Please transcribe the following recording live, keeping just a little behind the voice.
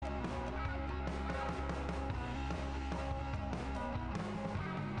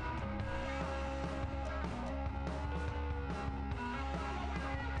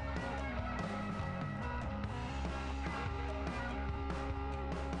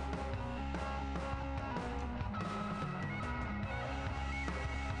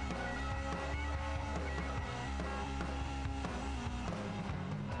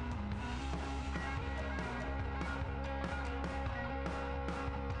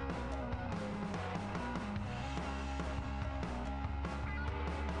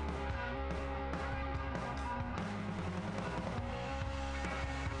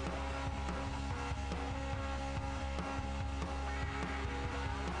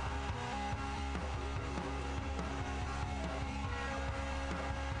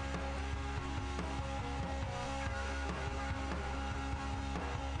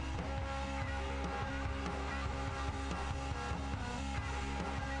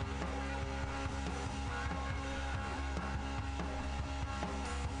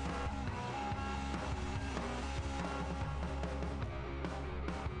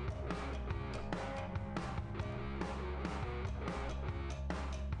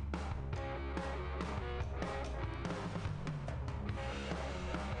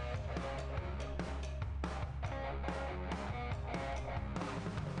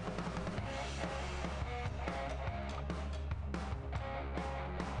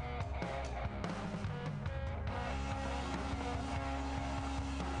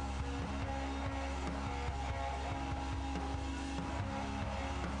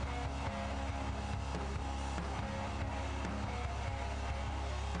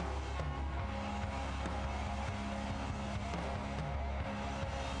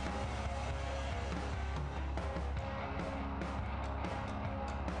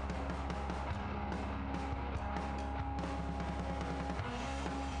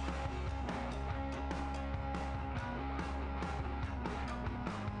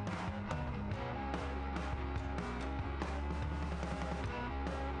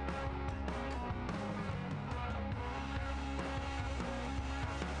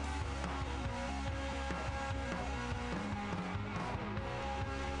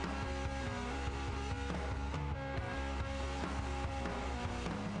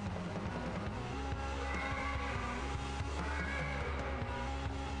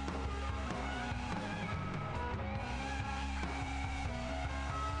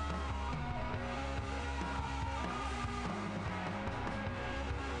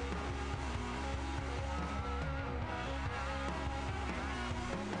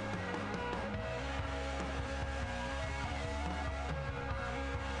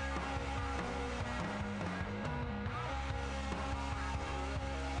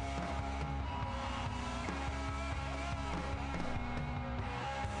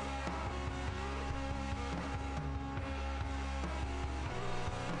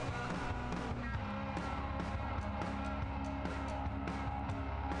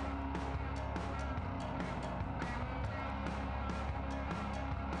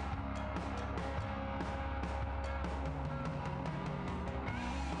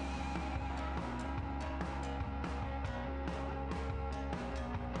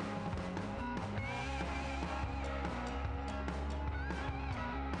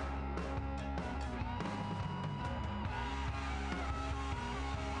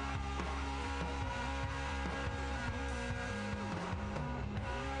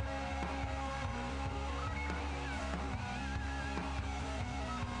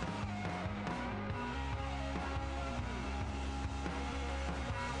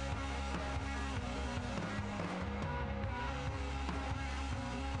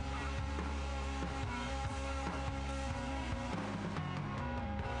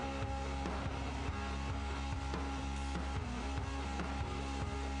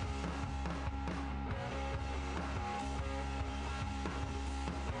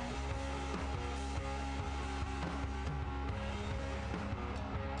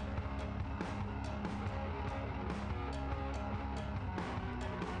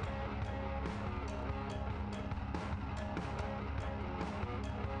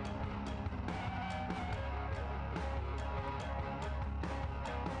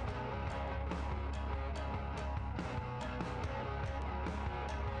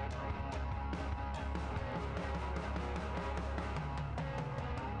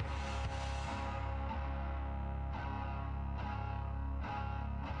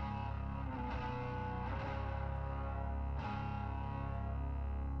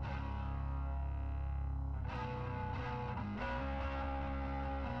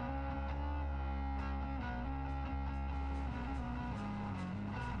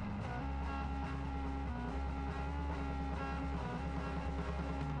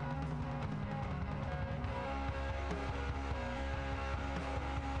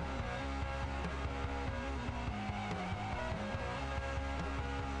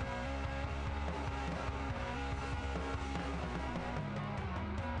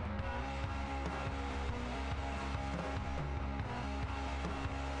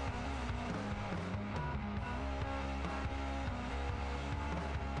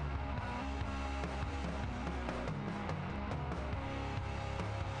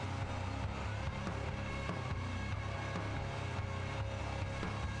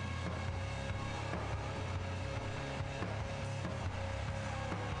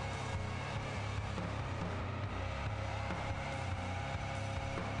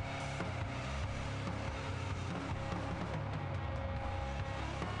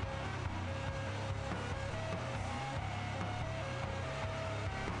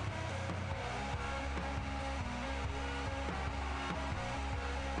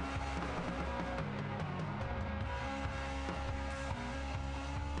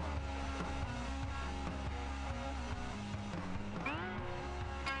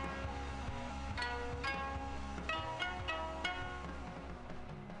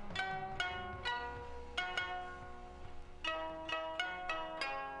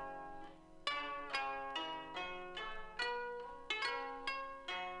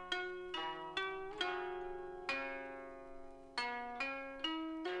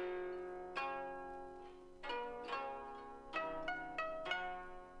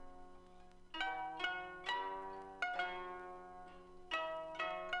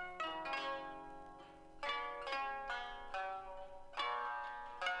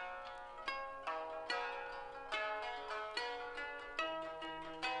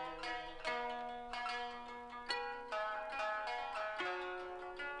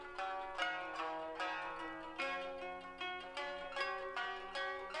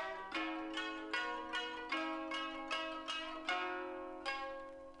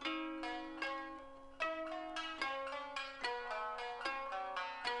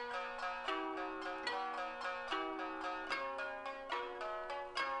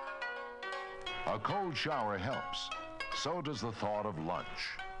A cold shower helps. So does the thought of lunch.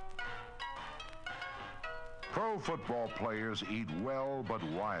 Pro football players eat well but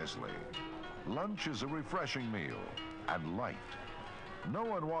wisely. Lunch is a refreshing meal and light. No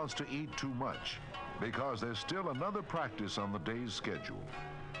one wants to eat too much because there's still another practice on the day's schedule.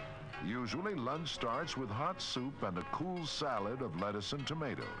 Usually lunch starts with hot soup and a cool salad of lettuce and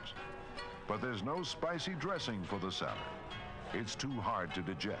tomatoes. But there's no spicy dressing for the salad. It's too hard to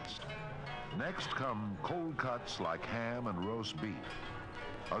digest. Next come cold cuts like ham and roast beef,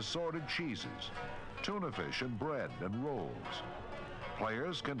 assorted cheeses, tuna fish and bread and rolls.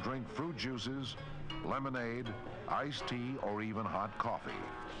 Players can drink fruit juices, lemonade, iced tea, or even hot coffee.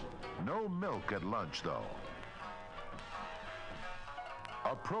 No milk at lunch, though.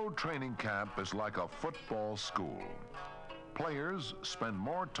 A pro training camp is like a football school. Players spend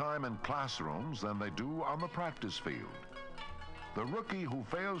more time in classrooms than they do on the practice field. The rookie who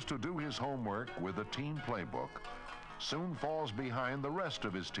fails to do his homework with a team playbook soon falls behind the rest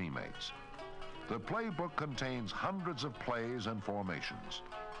of his teammates. The playbook contains hundreds of plays and formations.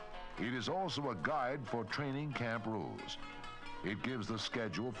 It is also a guide for training camp rules. It gives the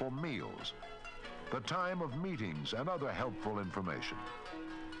schedule for meals, the time of meetings, and other helpful information.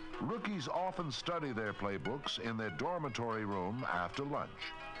 Rookies often study their playbooks in their dormitory room after lunch.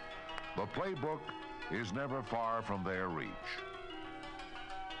 The playbook is never far from their reach.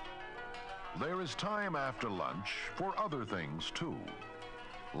 There is time after lunch for other things, too,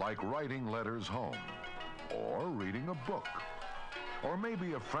 like writing letters home, or reading a book, or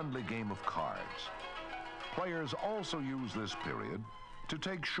maybe a friendly game of cards. Players also use this period to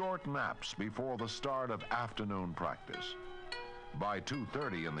take short naps before the start of afternoon practice. By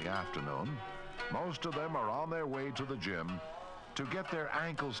 2:30 in the afternoon, most of them are on their way to the gym to get their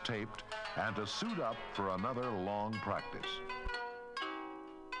ankles taped and to suit up for another long practice.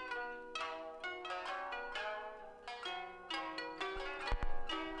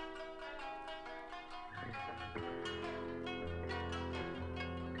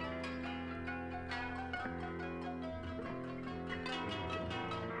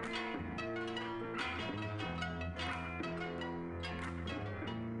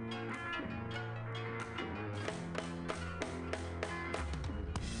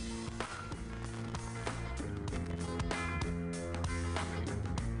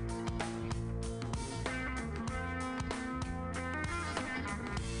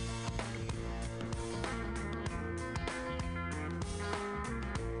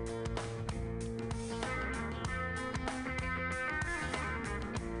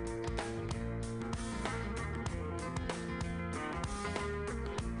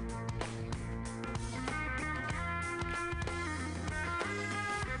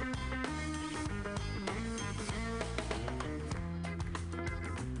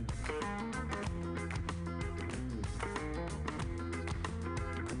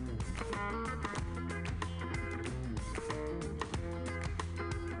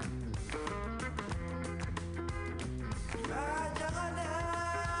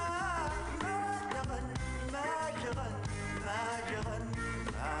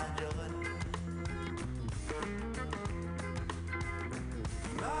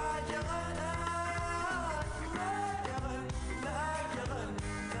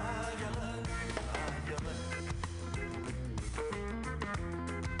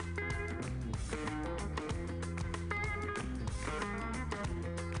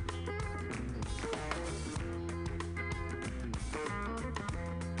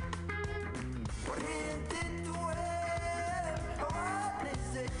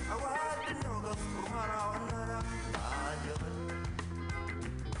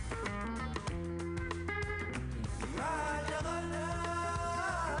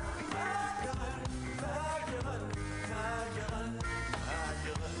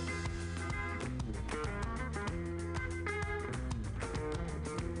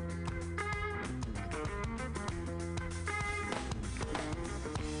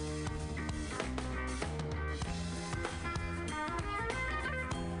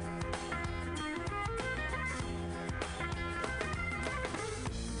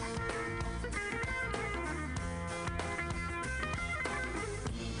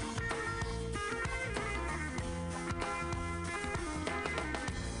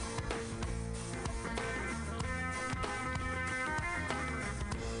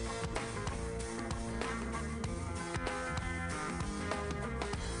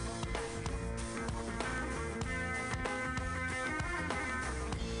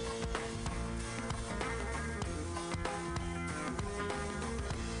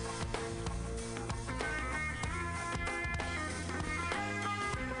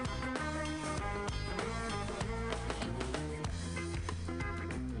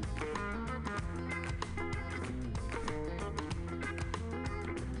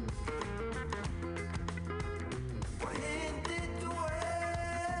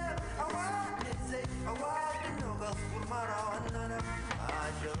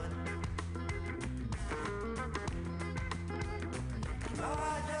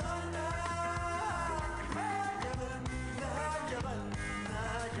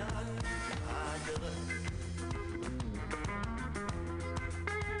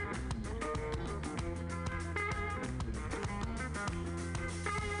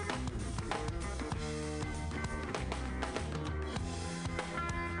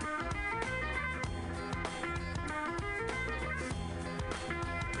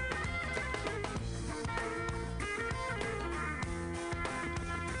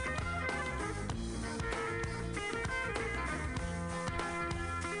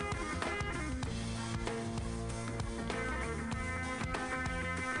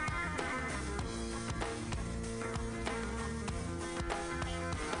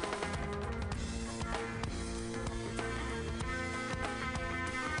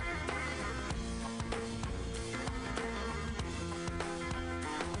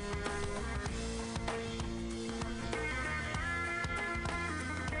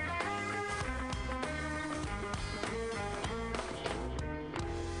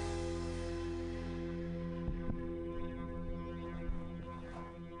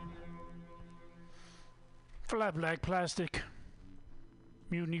 Flat Black Plastic,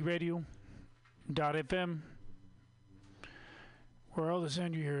 MutinyRadio.fm, where all the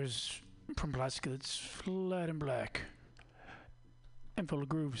sound you hear is from plastic that's flat and black and full of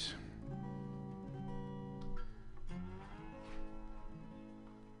grooves.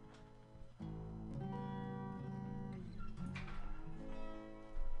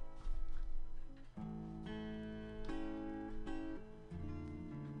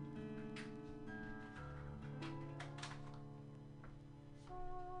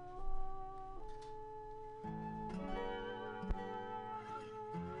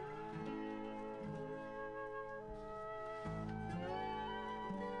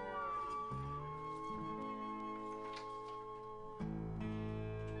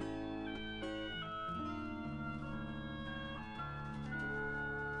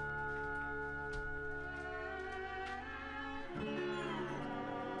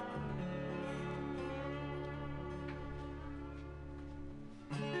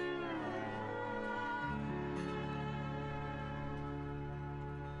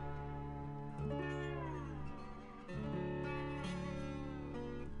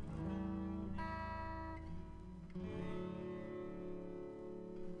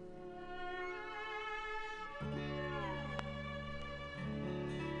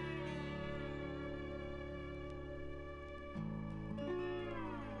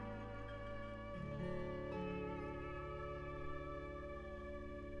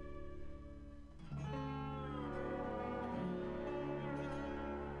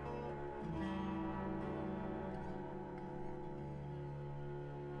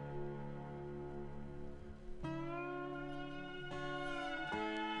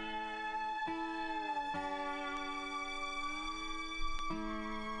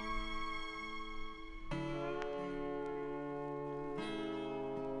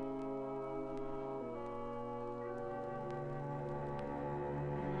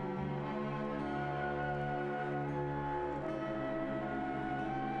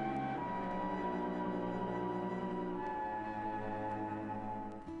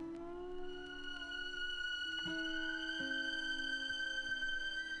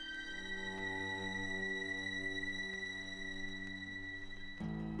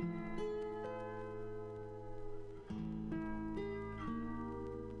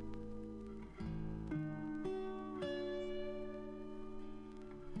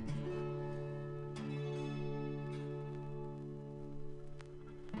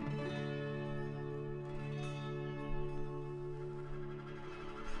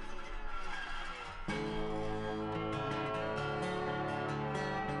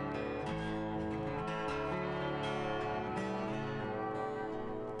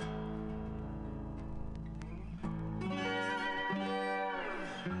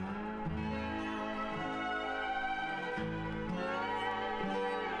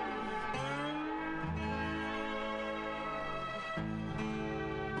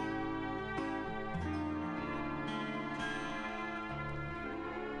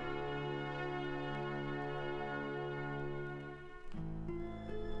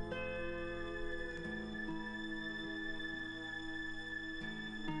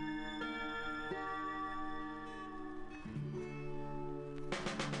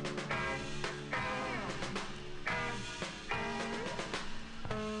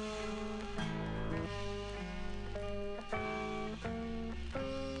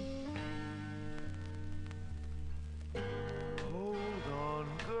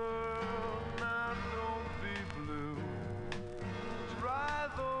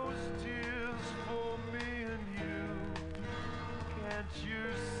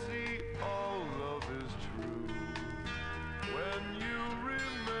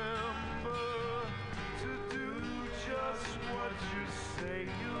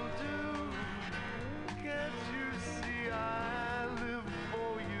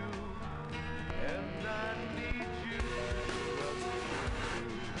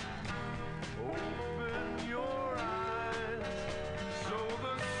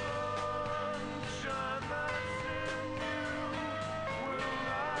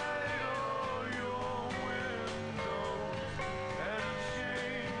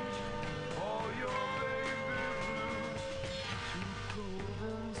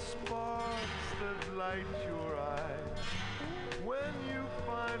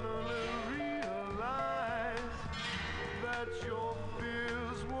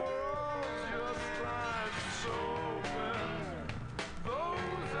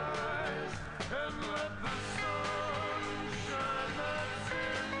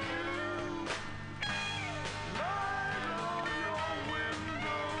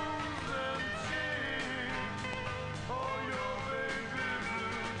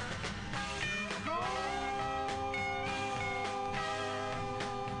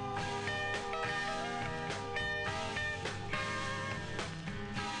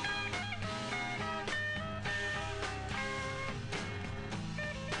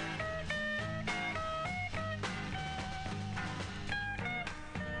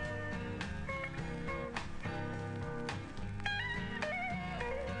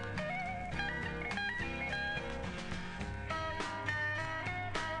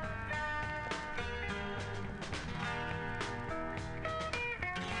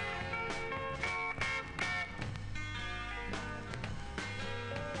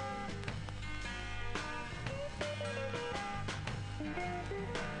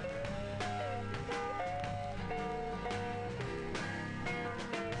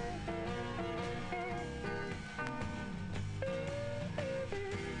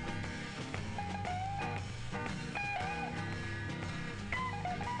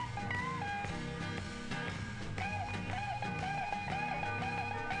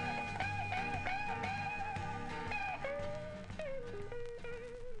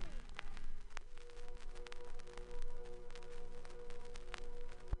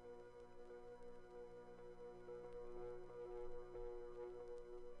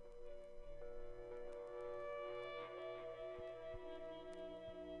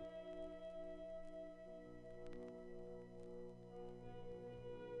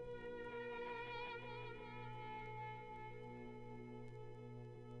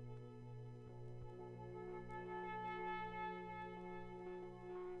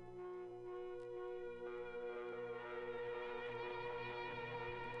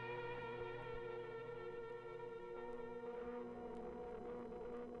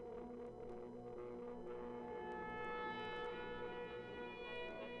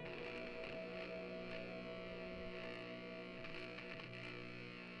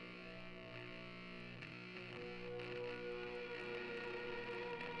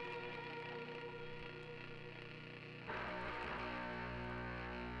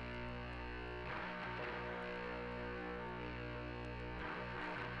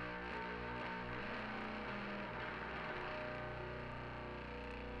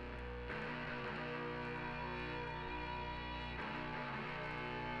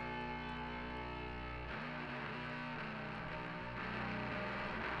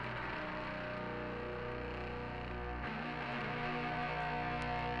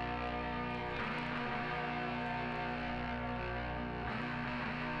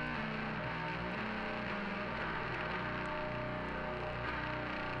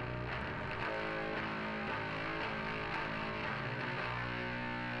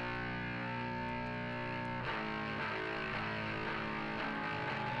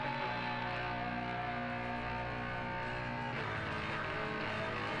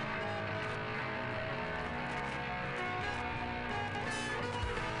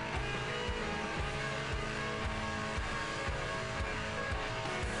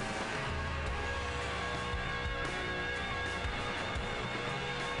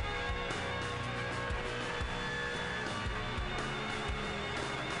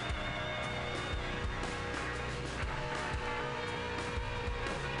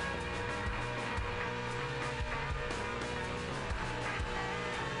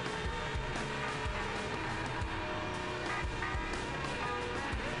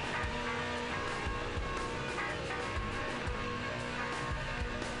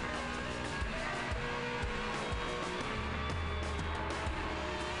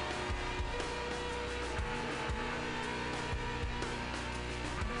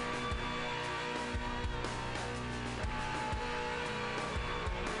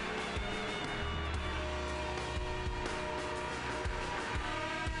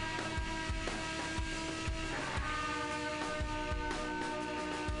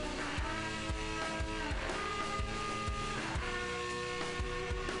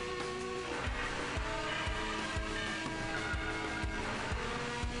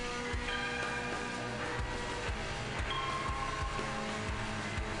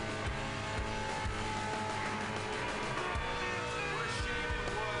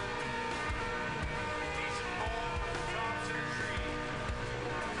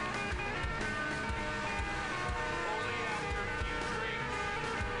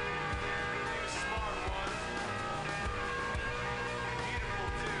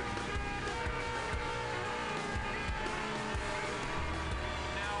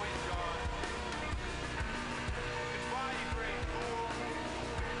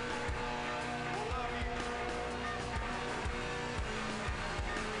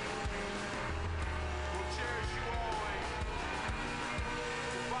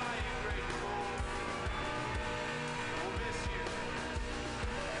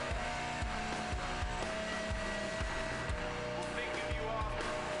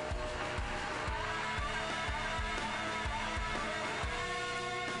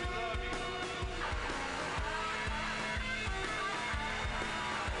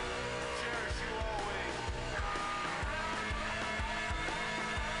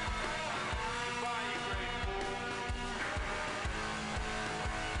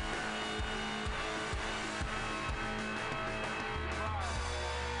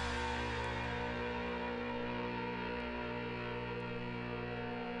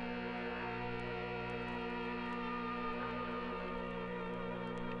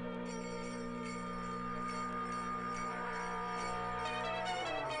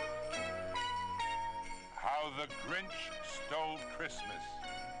 Grinch Stole Christmas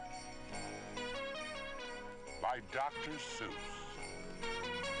by Dr. Seuss.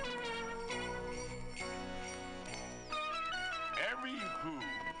 Every Who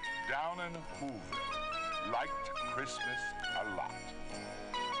down in Whoville liked Christmas a lot.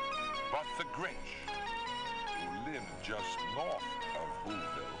 But the Grinch, who lived just north of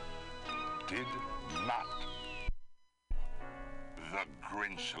Whoville, did not. The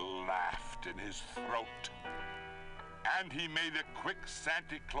Grinch laughed in his throat, and he made a quick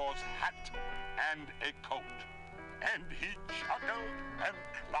Santa Claus hat and a coat, and he chuckled and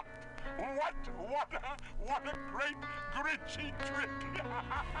clucked. What a great Grinchy trick!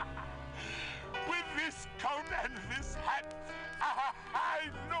 With this coat and this hat, I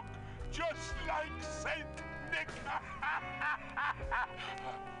look just like Saint Nick.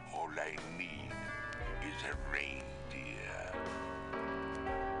 All I need is a reindeer.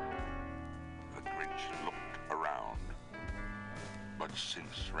 The Grinch looked around, but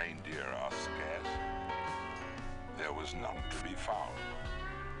since reindeer are scarce, there was none to be found.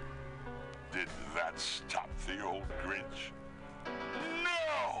 Did that stop the old Grinch?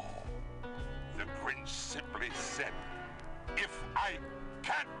 No! The Grinch simply said, if I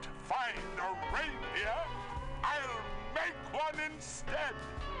can't find a reindeer, I'll make one instead.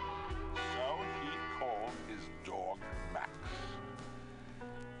 So he called his dog Max.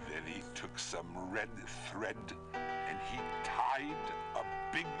 Then he took some red thread and he tied a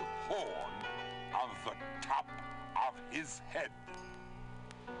big horn on the top of his head.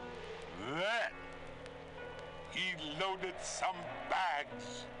 Then he loaded some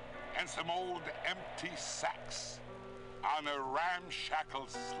bags and some old empty sacks on a ramshackle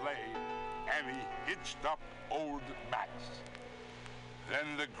sleigh, and he hitched up old Max.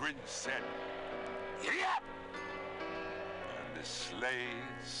 Then the Grinch said, "Giddy up!" And the sleigh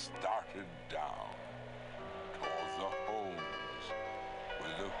started down toward the homes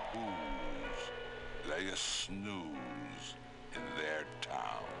where the Whos lay a snooze in their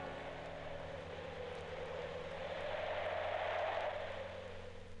town.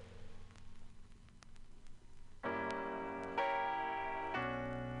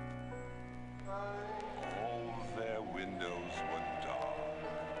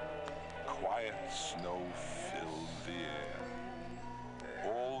 Snow filled the air.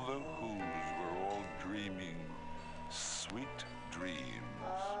 All the Whos were all dreaming sweet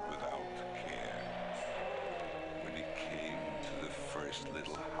dreams without care. When he came to the first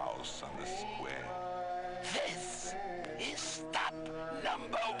little house on the square, "This is stop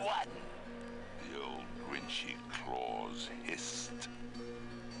number 1," the old Grinchy Claus hissed,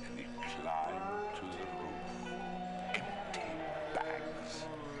 and he climbed to the roof, empty bags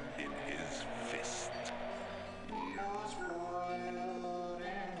in his fist.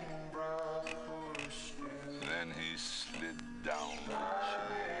 Then he slid down the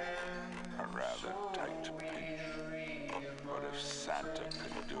chimney, a rather tight pinch. But if Santa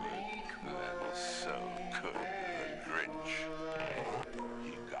could do it, then so could the Grinch.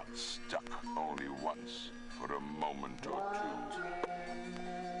 He got stuck only once for a moment or two.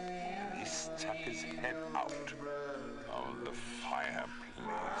 And he stuck his head out on the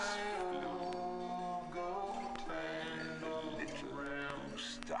fireplace flue. And the little blue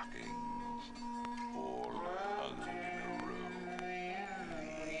stockings all hung in a row.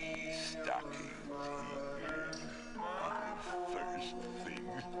 These stockings are the first thing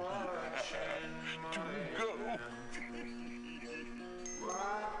to go.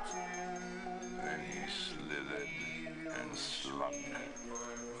 Then he slithered and slunk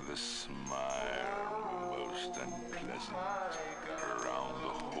with a smile most unpleasant around the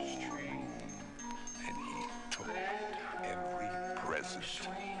whole room, and he took every present.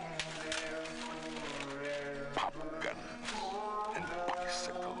 Pop guns and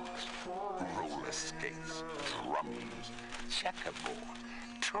bicycles, roller skates, drums, checkerboard,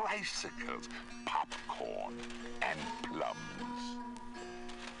 tricycles, popcorn, and plums.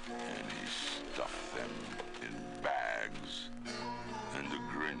 And he stuffed them in bags, and the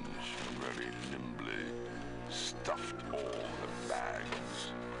Grinch very nimbly stuffed all the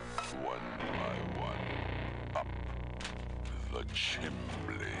bags, one by one, up the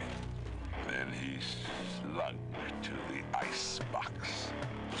chimney. Then he slunk to the icebox.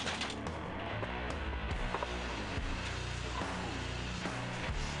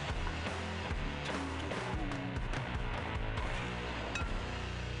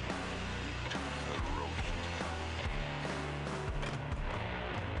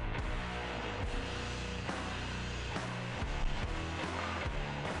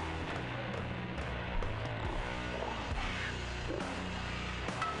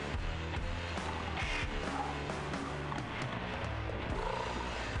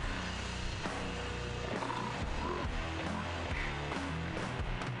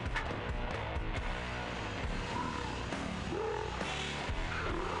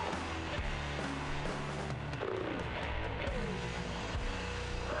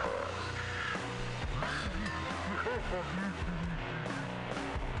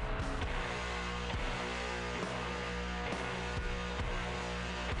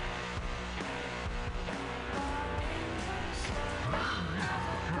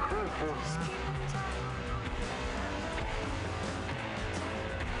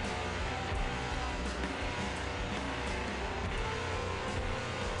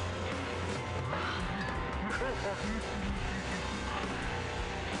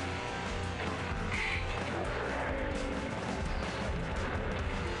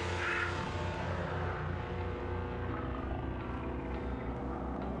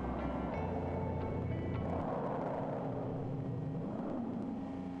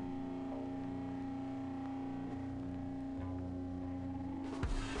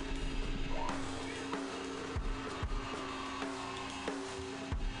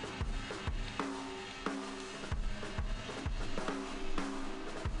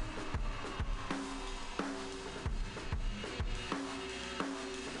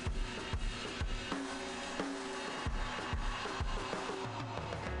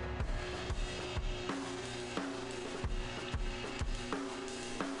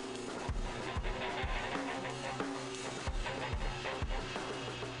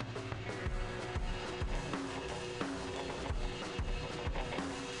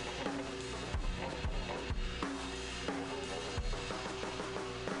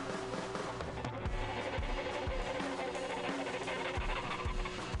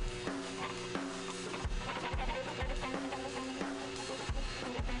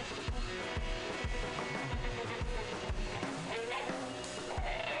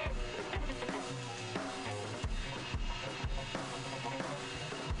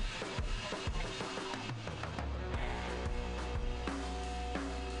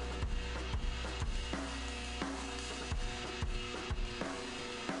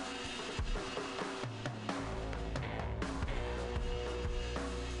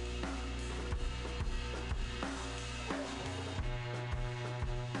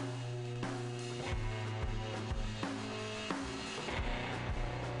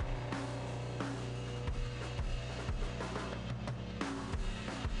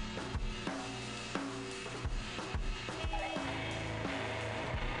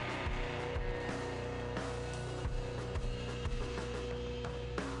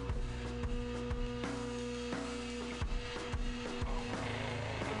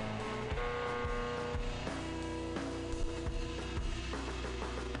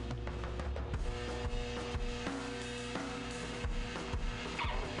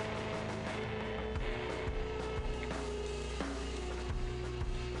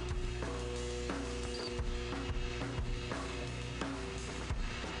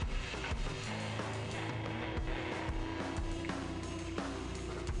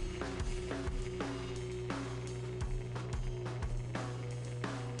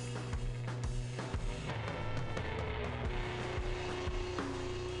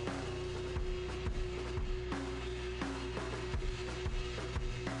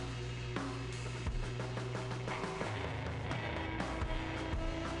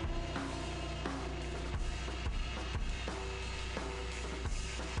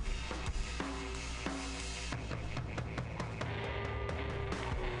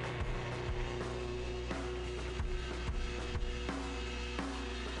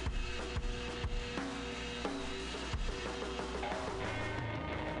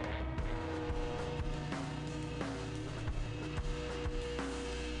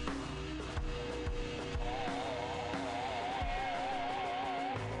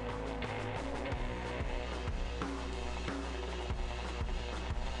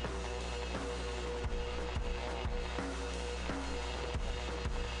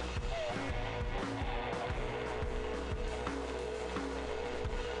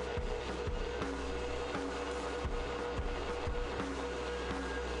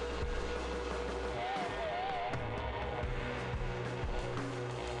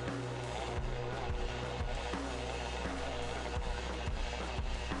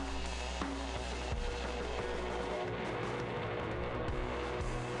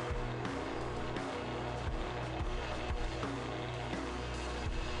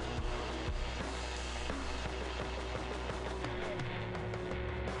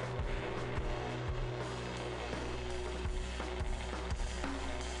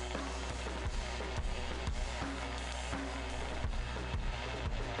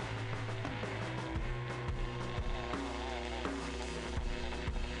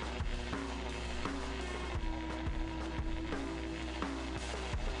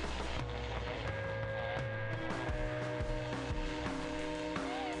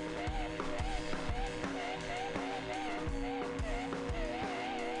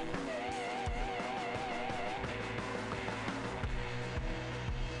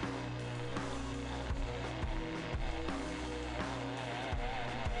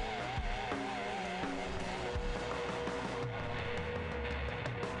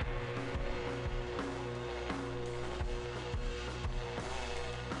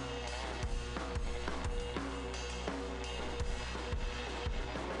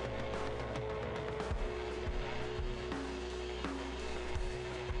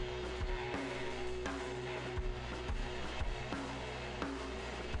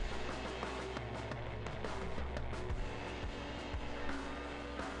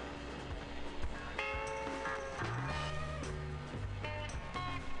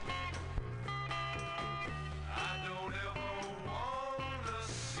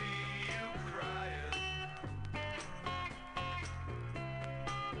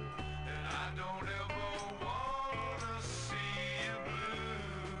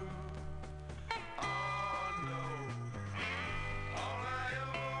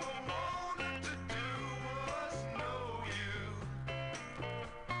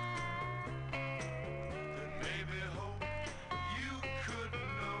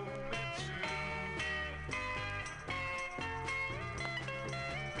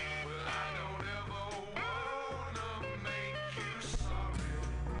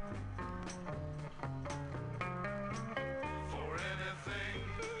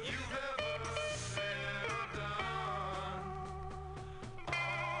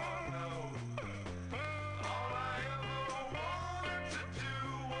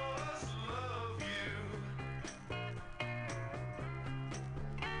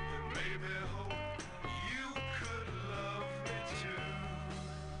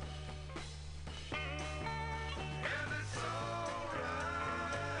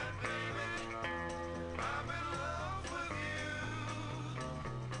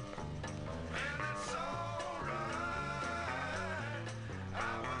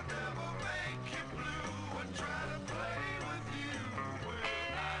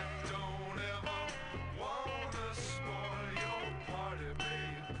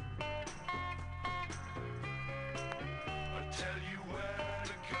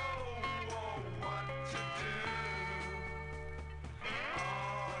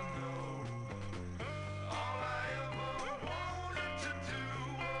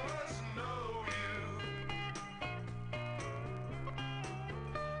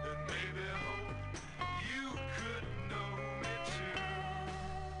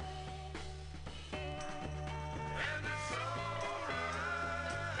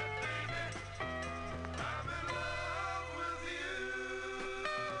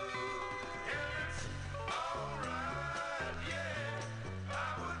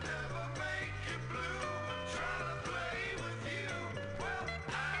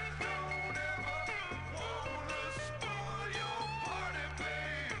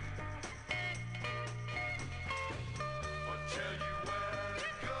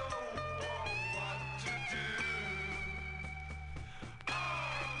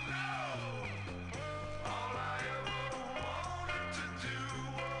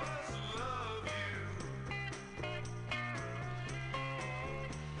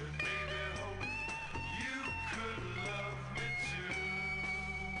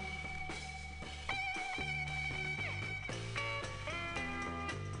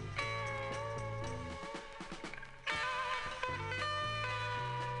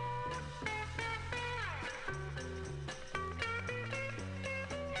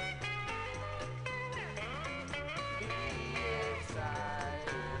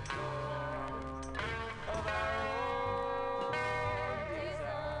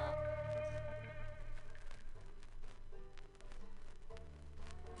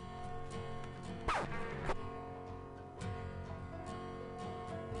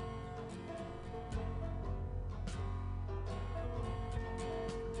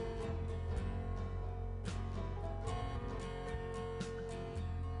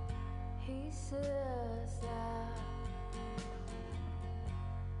 says that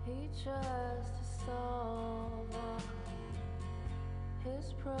he tries to solve all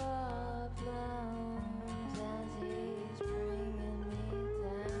his problems as he's bringing me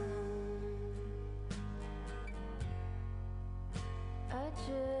down. I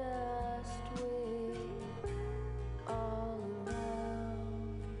just wait all around.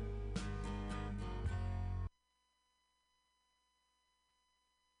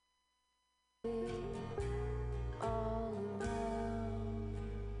 All around.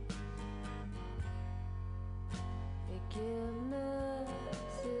 Forgiveness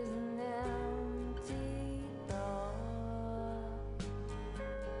is an empty thought.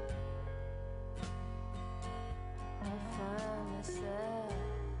 I find myself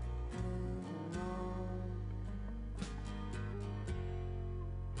moving on.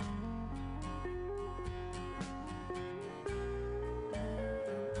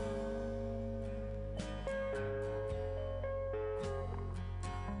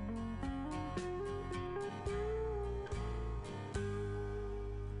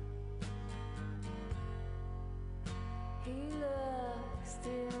 He looks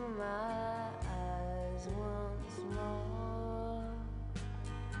through my eyes once more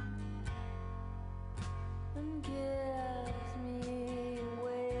and gives me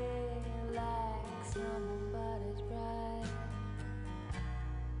away like somebody's bride.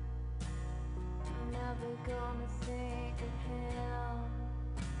 I'm never gonna think of him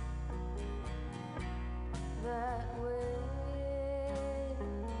that way again.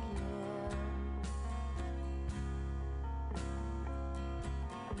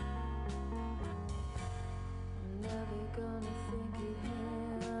 I'm never gonna think of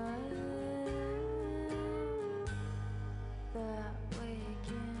him that way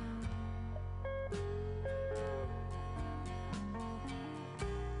again.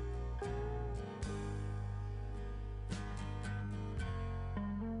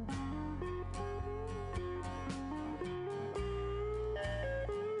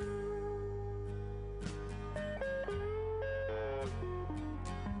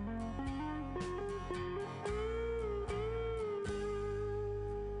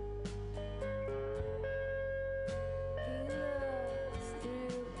 He looks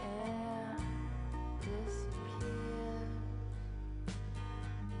through and disappears,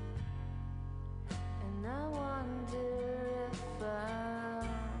 and I wonder if I'm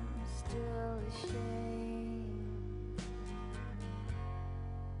still ashamed.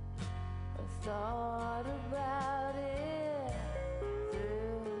 I thought about it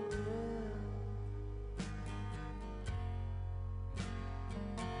through and through,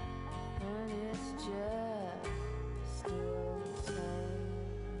 and it's just still the same.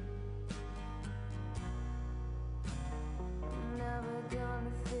 I'm never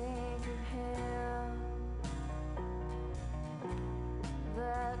gonna think of him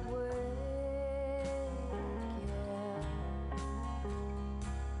that way again.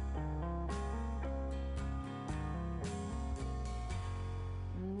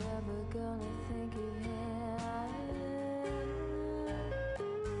 I'm never gonna think of him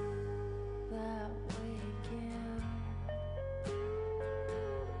that way again.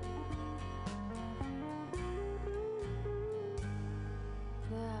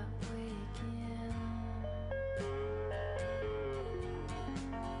 That way again.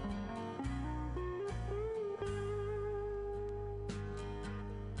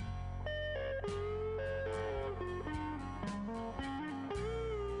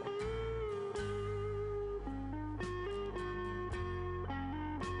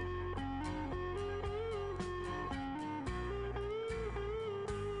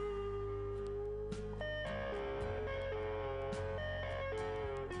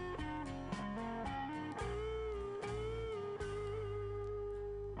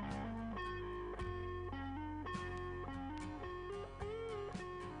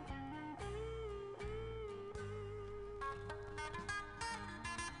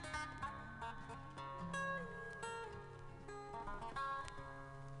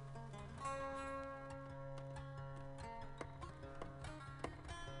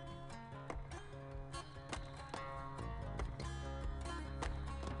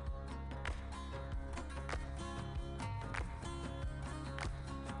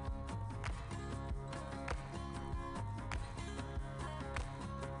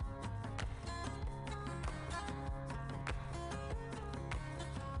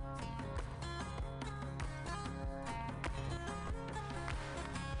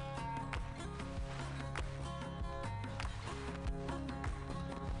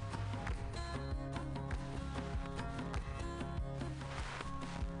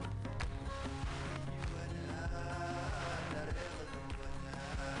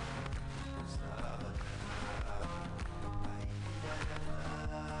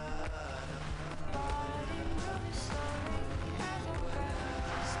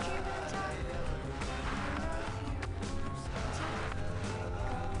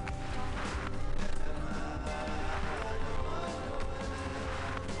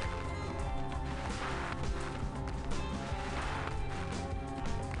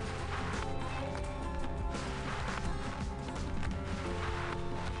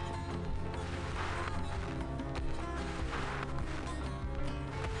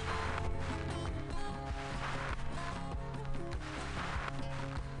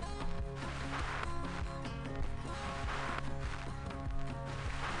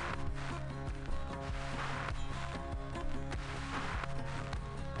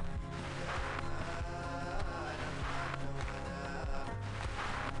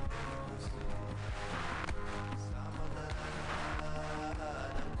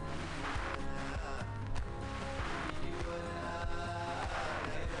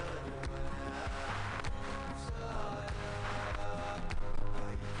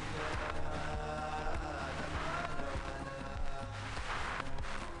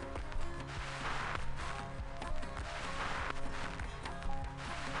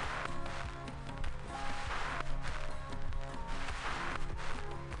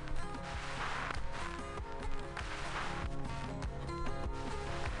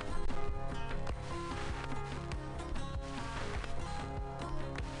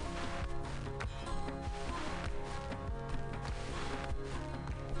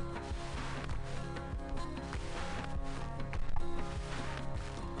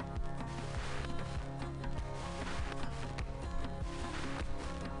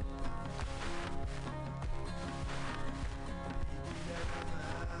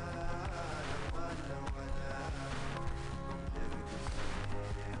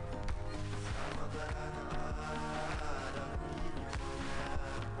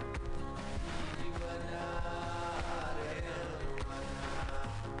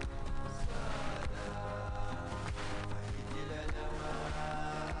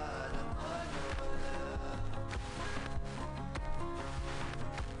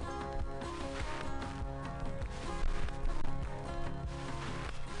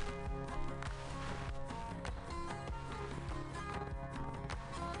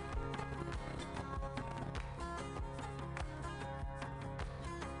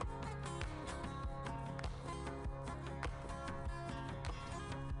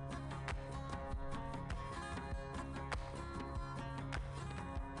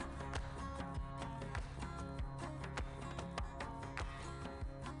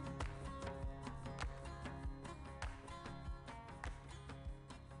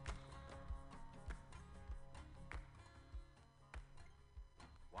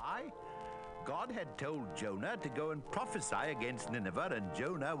 God had told Jonah to go and prophesy against Nineveh, and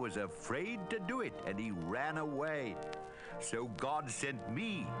Jonah was afraid to do it, and he ran away. So God sent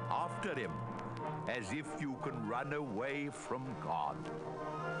me after him, as if you can run away from God.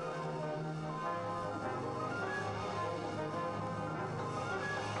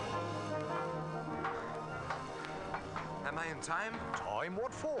 Am I in time? Time?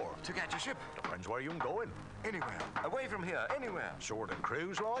 What for? To catch a ship. Depends where you're going. Anywhere. Away from here. Anywhere. Sort of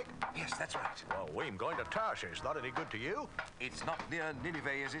cruise like? Yes, that's right. Well, we're going to Tarshish. That any good to you? It's not near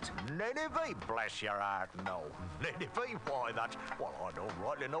Nineveh, is it? Nineveh? Bless your heart, no. Nineveh? Why, that's... Well, I don't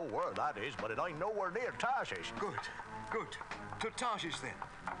rightly know where that is, but it ain't nowhere near Tarshish. Good. Good. To Tarshish, then.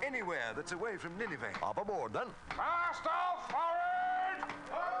 Anywhere that's away from Nineveh. Hop aboard, then. Cast off forward!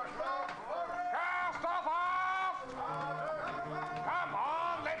 Cast off forward! Cast off aft! Come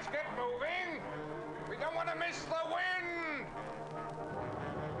on, let's get moving. We don't want to miss the wind.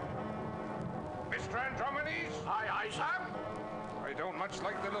 Mr. Andromedes? Aye, sir. I don't much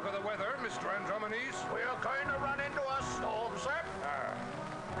like the look of the weather, Mr. Andromedes. We're going to run into a storm, sir.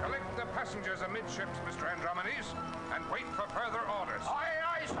 Collect the passengers amidships, Mr. Andromedes, and wait for further orders.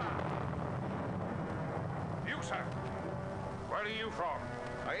 Aye, sir. You, sir. Where are you from?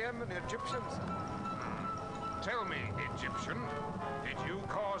 I am an Egyptian. Tell me, Egyptian, did you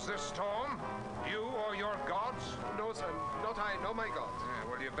cause this storm? You or your gods? No, sir. Not I, no my God.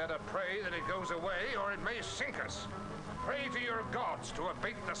 Well, you better pray that it goes away, or it may sink us. Pray to your gods to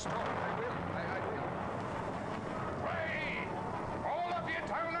abate the storm. I will. I will. Pray! All of you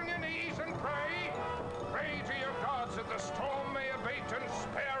down on your knees and pray! Pray to your gods that the storm may abate and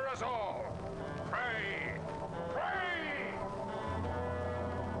spare us all. Pray! Pray!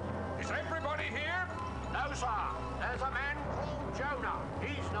 Is everybody here? No, sir. There's a man called Jonah.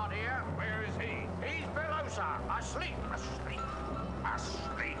 He's not here. Where is he? He's below, sir. Asleep. Asleep.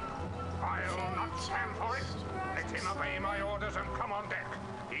 Asleep. I'll not stand for it. Let him obey my orders and come on deck.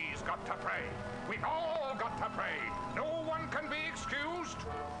 He's got to pray. We've all got to pray. No one can be excused.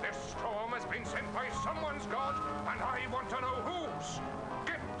 This storm has been sent by someone's God, and I want to know whose.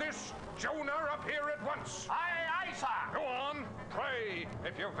 Get this Jonah up here at once. Aye, sir. Go on, pray,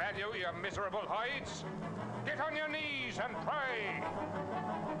 if you value your miserable hides. Get on your knees and pray.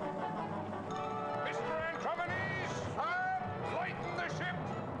 Mr. Andromedes, sir, lighten the ship.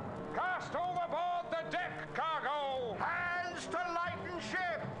 Cast overboard the deck cargo. Hands to lighten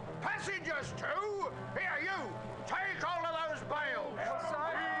ship. Passengers too. Here, you. Take all of those bales.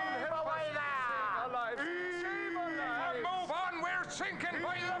 Heave away there. Move on, we're sinking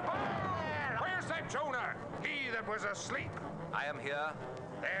by the bow. Where's that Jonah? He that was asleep. I am here.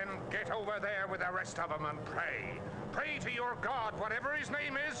 Then get over there with the rest of them and pray. Pray to your God, whatever his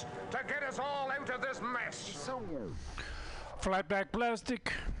name is, to get us all out of this mess. Flatback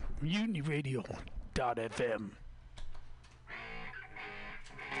Plastic, MutinyRadio.fm.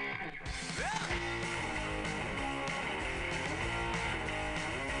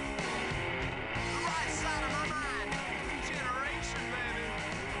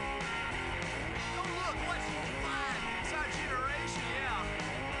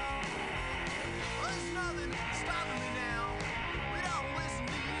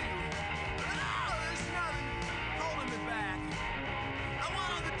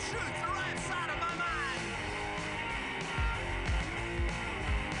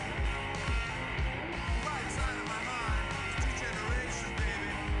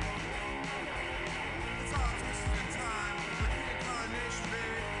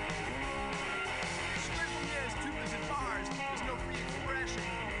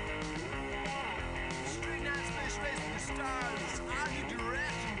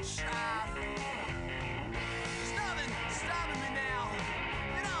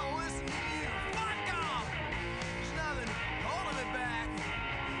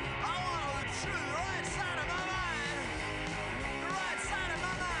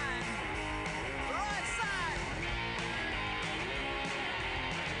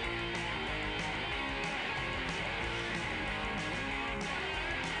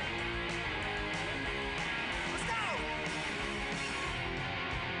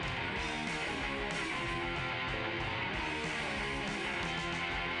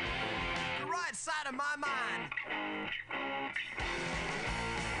 Side of my mind.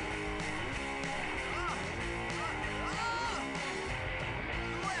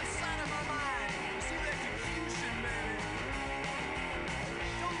 The left side of my mind. See the execution, baby.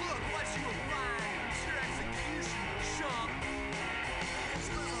 Don't look what you will find. It's your execution, chump.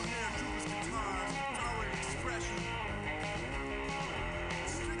 Still on there, Cooper's guitars, guitar expression.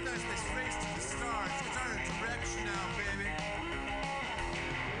 Strict as they face to the stars. Guitar direction now, baby.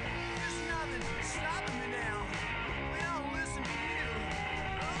 There's nothing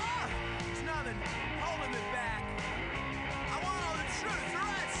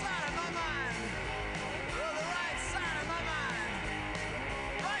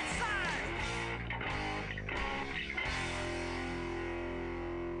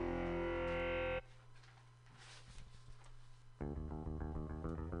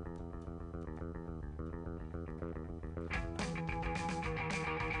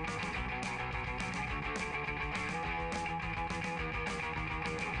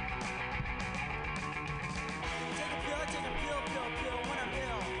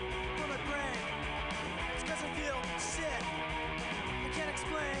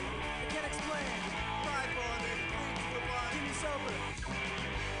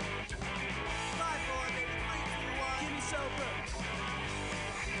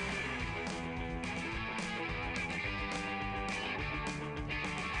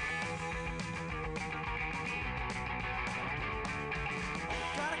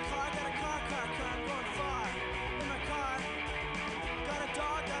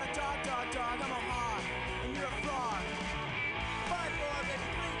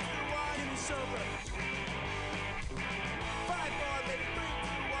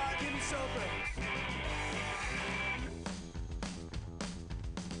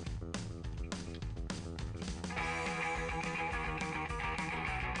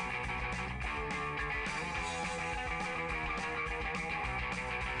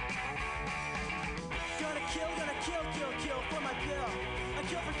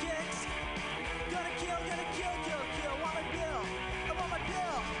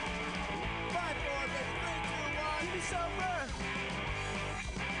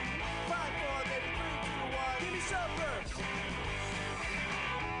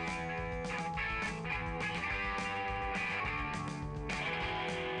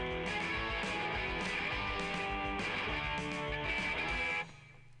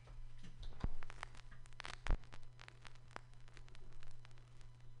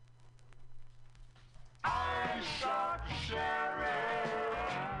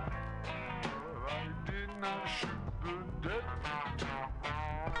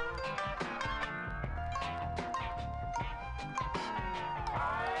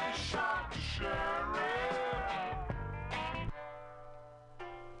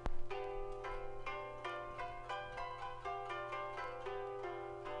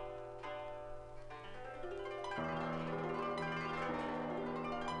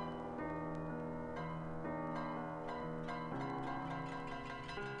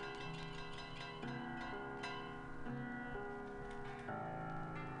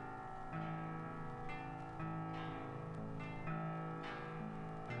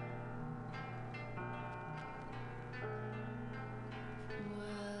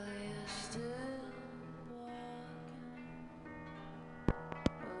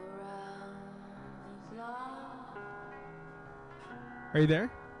Are you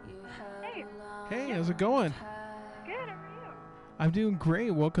there? Hey. Hey, how's it going? Good, how are you? I'm doing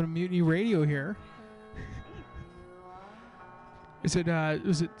great. Welcome to Mutiny Radio here. Was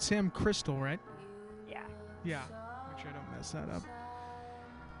it Sam Crystal, right? Yeah. Yeah. Make sure I don't mess that up.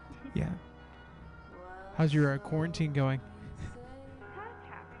 Yeah. How's your quarantine going? It's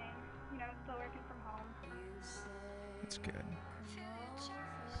happening. You know, still working from home. That's good.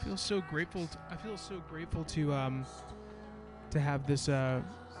 I feel so grateful. I feel so grateful to have this the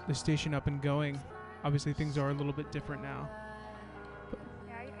station up and going. Obviously, things are a little bit different now.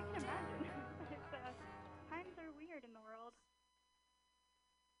 Yeah, I can imagine. Times are weird in the world.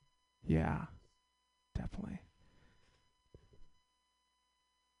 Yeah, definitely.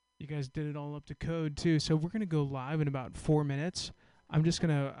 You guys did it all up to code too, so we're gonna go live in about 4 minutes. I'm just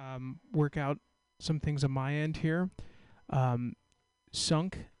gonna work out some things on my end here.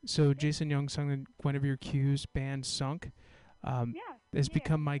 Sunk. So Jason Young sung Guinevere Q's band Sunk. Has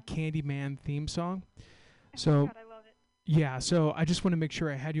become my Candyman theme song. So God, I love it. yeah, so I just want to make sure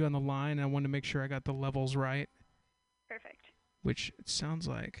I had you on the line, and I want to make sure I got the levels right. Perfect. Which it sounds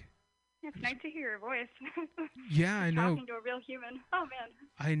like. It's nice to hear your voice. Yeah, I know. Talking to a real human. Oh, man.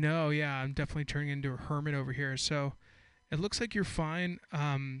 I know, yeah. I'm definitely turning into a hermit over here. So it looks like you're fine.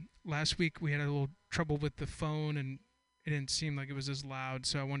 Last week we had a little trouble with the phone, and it didn't seem like it was as loud,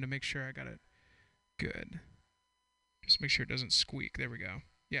 so I wanted to make sure I got it good. Just make sure it doesn't squeak. There we go.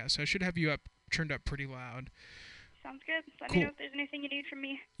 Yeah, so I should have you turned up pretty loud. Sounds good. Let Cool. me know if there's anything you need from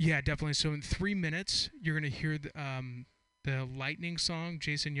me. Yeah, definitely. So in 3 minutes, you're going to hear the Lightning song,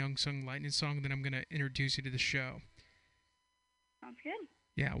 Jason Young sung Lightning song, and then I'm going to introduce you to the show. Sounds good.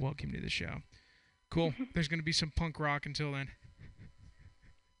 Yeah, welcome to the show. Cool. There's going to be some punk rock until then.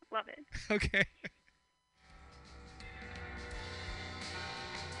 Love it. Okay.